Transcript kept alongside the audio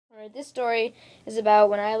Alright, this story is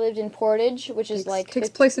about when I lived in Portage, which is takes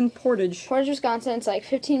place in Portage. Portage, Wisconsin. It's like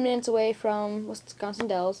 15 minutes away from Wisconsin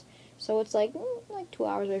Dells, so it's like 2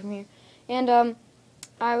 hours away from here. And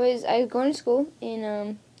I was going to school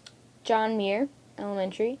in John Muir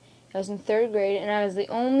Elementary. I was in 3rd grade, and I was the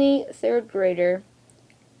only 3rd grader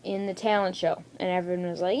in the talent show, and everyone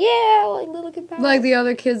was like, "Yeah, like little kid power." Like the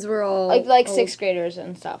other kids were all like 6th graders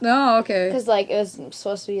and stuff. Oh, okay. Because like it was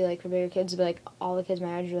supposed to be like for bigger kids, but like all the kids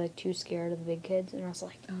my age were like too scared of the big kids, and I was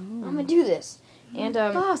like, "I'm gonna do this." And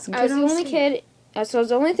I was the only kid. So I was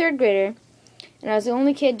the only 3rd grader, and I was the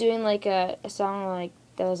only kid doing like a song like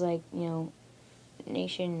that was like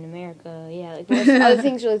Nation America, yeah, like other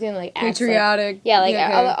things were like doing like acts, patriotic. Like, yeah,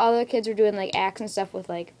 like all the kids were doing like acts and stuff with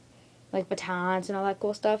like batons and all that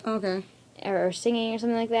cool stuff. Okay. Or singing or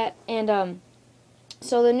something like that. And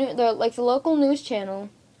so the local news channel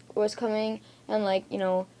was coming and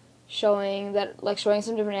showing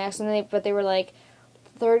some different acts, and but they were like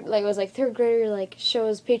it was like 3rd grader like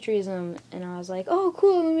shows patriotism, and I was like, oh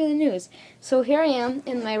cool, I'm gonna be in the news. So here I am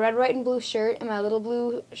in my red, white, and blue shirt and my little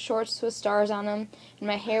blue shorts with stars on them, and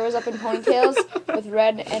my hair was up in ponytails with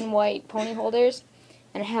red and white pony holders,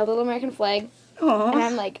 and I had a little American flag. Aww.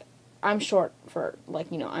 And I'm short for,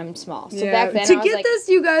 I'm small. So yeah. back then to I was get this,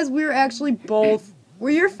 you guys, we were actually both...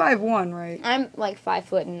 You're 5'1", right? I'm, 5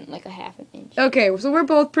 foot and, a half an inch. Okay, so we're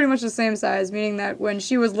both pretty much the same size, meaning that when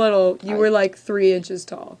she was little, you were, 3 inches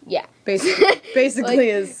tall. Yeah. Basically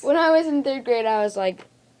is... When I was in 3rd grade, I was,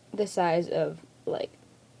 the size of, a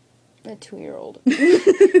 2-year-old.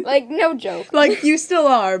 No joke. You still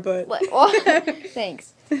are, but...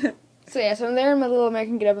 Thanks. So I'm there in my little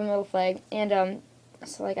American get-up and my little flag, and,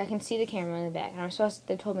 so, I can see the camera in the back, and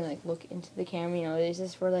they told me, look into the camera, this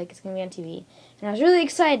is for, it's gonna be on TV, and I was really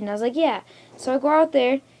excited, and I was like, yeah, so I go out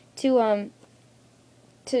there to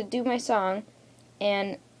do my song,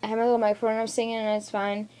 and I have my little microphone, and I'm singing, and it's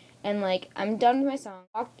fine, and, I'm done with my song.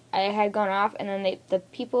 I had gone off, and then the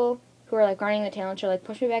people who were, running the talent show,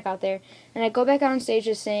 pushed me back out there, and I go back out on stage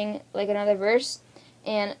to sing, another verse,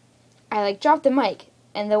 and I, drop the mic,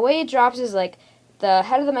 and the way it drops is, the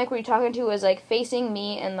head of the mic where you're talking to is, facing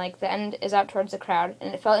me, and, the end is out towards the crowd,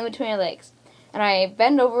 and it fell in between my legs. And I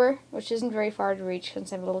bend over, which isn't very far to reach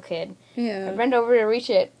since I'm a little kid. Yeah. I bend over to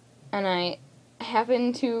reach it, and I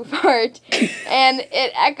happened to fart, and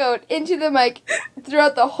it echoed into the mic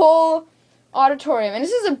throughout the whole auditorium. And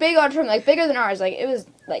this is a big auditorium, bigger than ours. It was,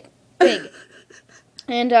 big.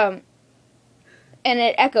 And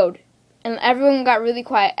it echoed, and everyone got really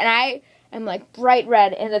quiet, and I am, bright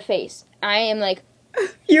red in the face. I am,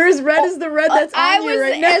 You're as red as the red that's on you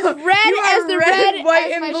right now. I was as red as the red, white,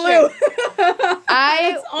 as and my blue. Shirt.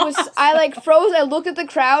 I froze. I looked at the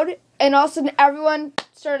crowd, and all of a sudden everyone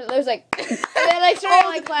started. It was and then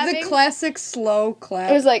started clapping. The classic slow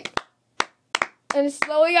clap. It was and it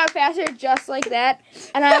slowly got faster, just like that.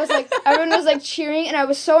 And I was everyone was cheering, and I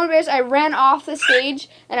was so embarrassed. I ran off the stage,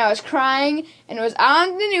 and I was crying, and it was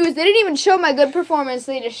on the news. They didn't even show my good performance.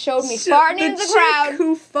 They just showed me farting in the crowd.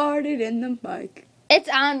 Who farted in the mic? It's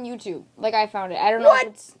on YouTube. I found it. I don't know if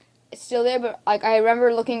it's still there, but I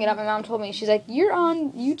remember looking it up. My mom told me. She's like, "You're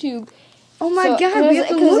on YouTube." Oh my god, we have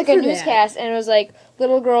to look for it was a newscast, and it was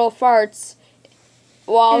little girl farts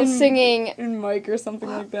while singing in mic or something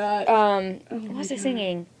like that. What was I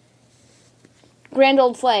singing? Grand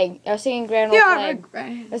Old Flag. I was singing Grand Old Flag.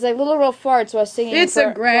 It was little girl farts while I was singing. It's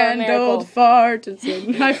a grand old fart. It's a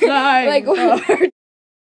nice flying fart.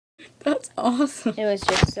 That's awesome. It was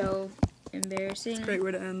just so embarrassing. That's a great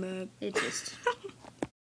way to end that. It just...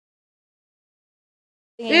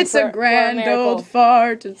 It's a grand old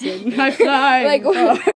fart. It's a nice flying fart.